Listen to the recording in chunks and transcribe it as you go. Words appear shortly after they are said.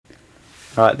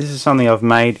Right, this is something I've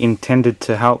made intended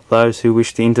to help those who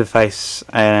wish to interface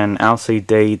an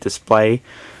LCD display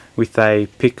with a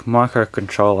PIC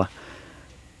microcontroller.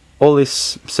 All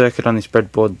this circuit on this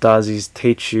breadboard does is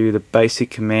teach you the basic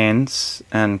commands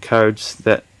and codes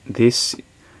that this,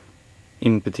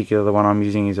 in particular the one I'm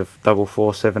using is a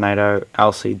 44780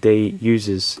 LCD,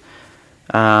 uses.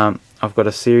 I've got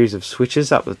a series of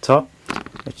switches up the top.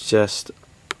 It's just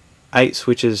 8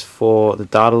 switches for the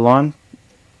data line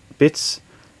bits,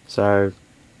 so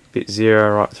bit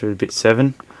 0 right through to bit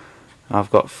 7. I've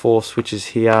got 4 switches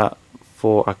here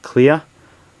for a clear.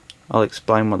 I'll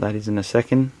explain what that is in a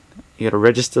second. You got a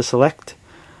register select.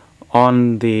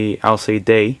 On the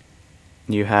LCD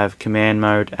you have command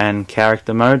mode and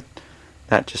character mode.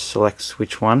 That just selects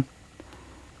which one.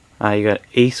 You got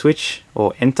E switch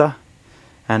or enter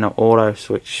and an auto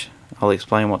switch. I'll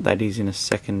explain what that is in a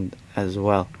second as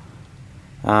well.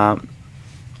 I've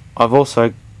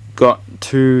also got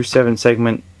 2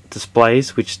 7-segment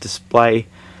displays which display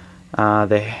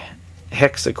the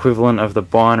hex equivalent of the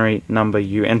binary number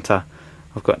you enter.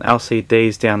 I've got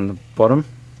LCDs down the bottom.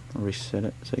 I'll reset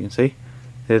it so you can see.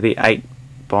 They're the 8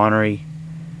 binary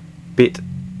bit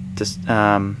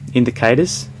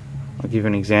indicators. I'll give you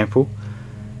an example.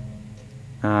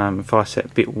 If I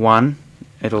set bit 1,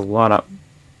 it'll light up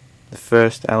the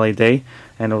first LED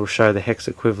and it'll show the hex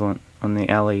equivalent on the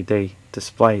LED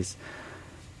displays.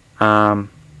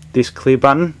 This clear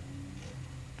button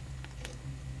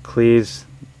clears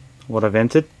what I've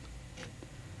entered.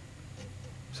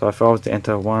 So if I was to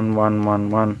enter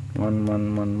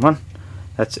 11111111,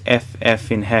 that's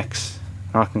FF in hex.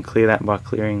 I can clear that by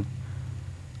pressing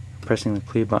the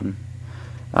clear button.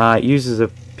 It uses a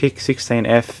PIC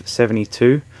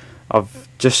 16F72. I've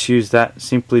just used that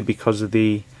simply because of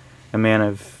the amount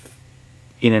of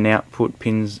in and output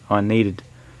pins I needed.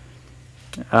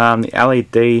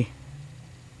 The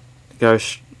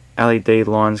LED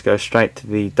lines go straight to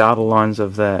the data lines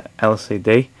of the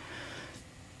LCD.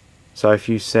 So if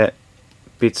you set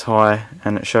bits high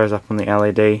and it shows up on the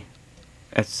LED,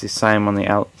 it's the same on the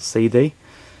LCD.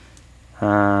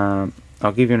 I'll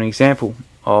give you an example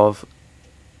of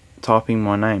typing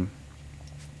my name.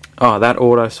 That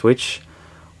auto switch,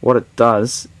 what it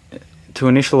does, to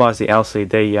initialize the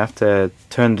LCD you have to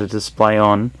turn the display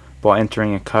on by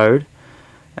entering a code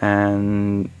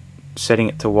and setting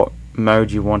it to what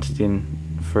mode you want it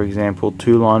in. For example,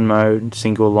 2-line mode,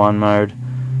 single line mode,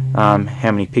 how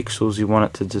many pixels you want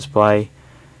it to display,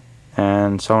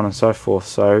 and so on and so forth.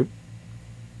 So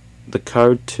the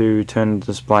code to turn the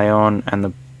display on and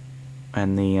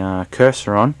the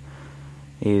cursor on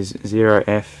is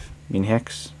 0F in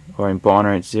hex, or in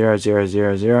binary it's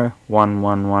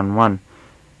 00001111.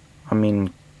 I'm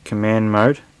in command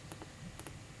mode.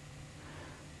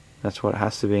 That's what it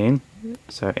has to be in.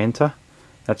 So enter.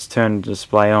 That's turned the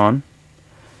display on.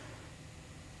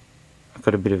 I've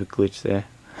got a bit of a glitch there.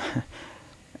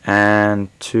 And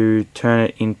to turn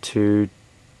it into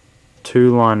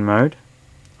 2-line mode,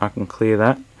 I can clear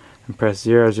that and press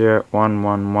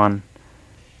 00111,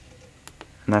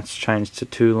 and that's changed to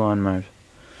 2-line mode.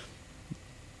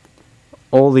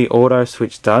 All the auto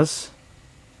switch does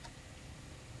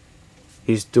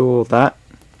is do all that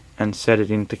and set it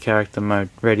into character mode,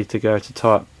 ready to go to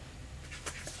type.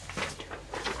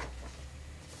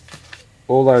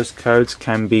 All those codes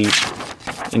can be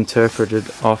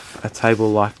interpreted off a table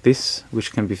like this,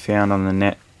 which can be found on the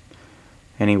net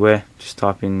anywhere. Just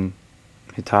type in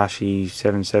Hitachi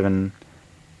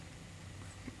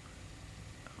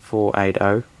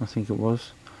 77480, I think it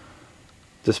was,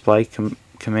 display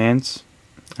commands,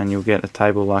 and you'll get a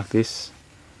table like this.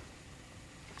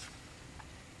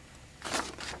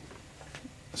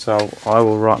 So I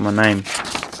will write my name.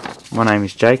 My name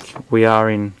is Jake. We are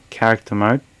in character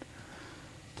mode.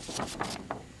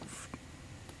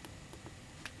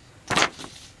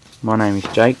 My name is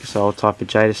Jake, so I'll type a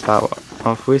J to start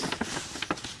off with.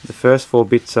 The first 4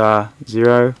 bits are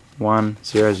 0, 1,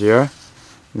 0, 0.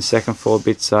 The second 4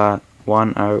 bits are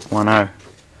 1, 0, 1, 0.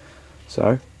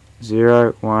 So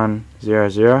 0, 1, 0,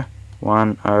 0,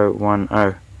 1, 0, 1,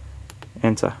 0.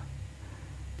 Enter.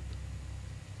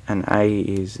 And A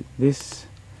is this.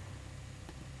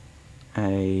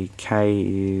 A K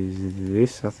is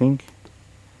this, I think.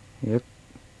 Yep.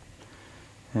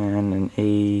 And an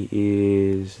E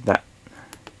is that.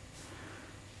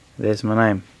 There's my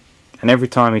name. And every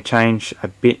time you change a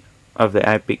bit of the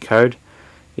 8-bit code,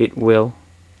 it will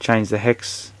change the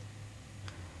hex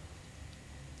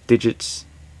digits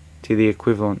to the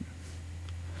equivalent.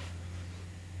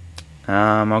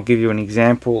 I'll give you an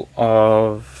example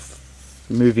of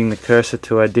moving the cursor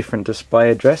to a different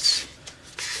display address.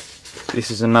 this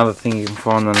is another thing you can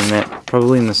find on the net,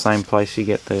 probably in the same place you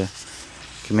get the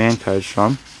command codes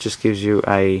from. Just gives you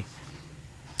a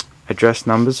address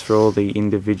numbers for all the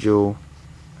individual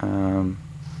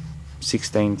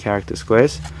 16 character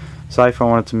squares. So if I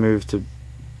wanted to move to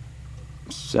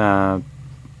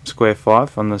square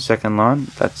 5 on the second line,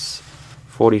 that's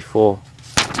 44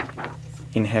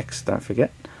 in hex, don't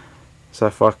forget. So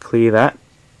if I clear that,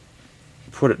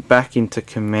 put it back into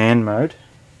command mode,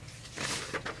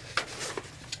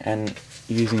 and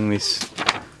using this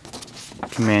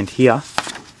command here,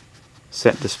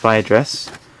 set display address,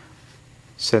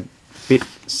 set bit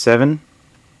 7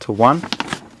 to 1,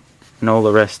 and all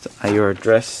the rest are your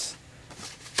address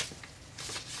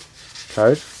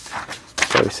code.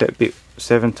 So we set bit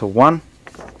 7 to 1,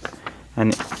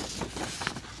 and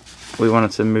we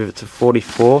wanted to move it to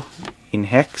 44 in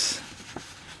hex.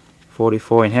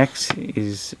 44 in hex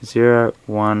is 0,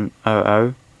 1,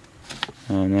 00,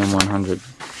 and then 100.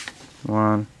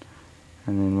 1,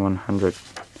 and then 100.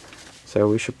 So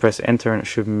we should press enter and it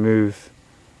should move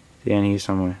down here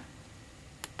somewhere.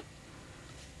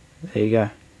 There you go.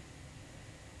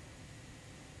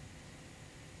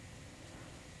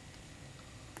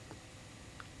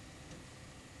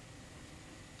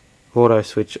 Auto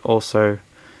switch also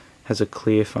has a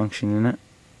clear function in it,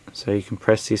 so you can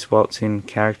press this while it's in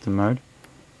character mode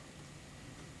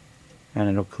and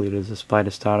it'll clear the display to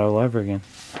start all over again.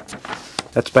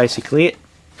 That's basically it.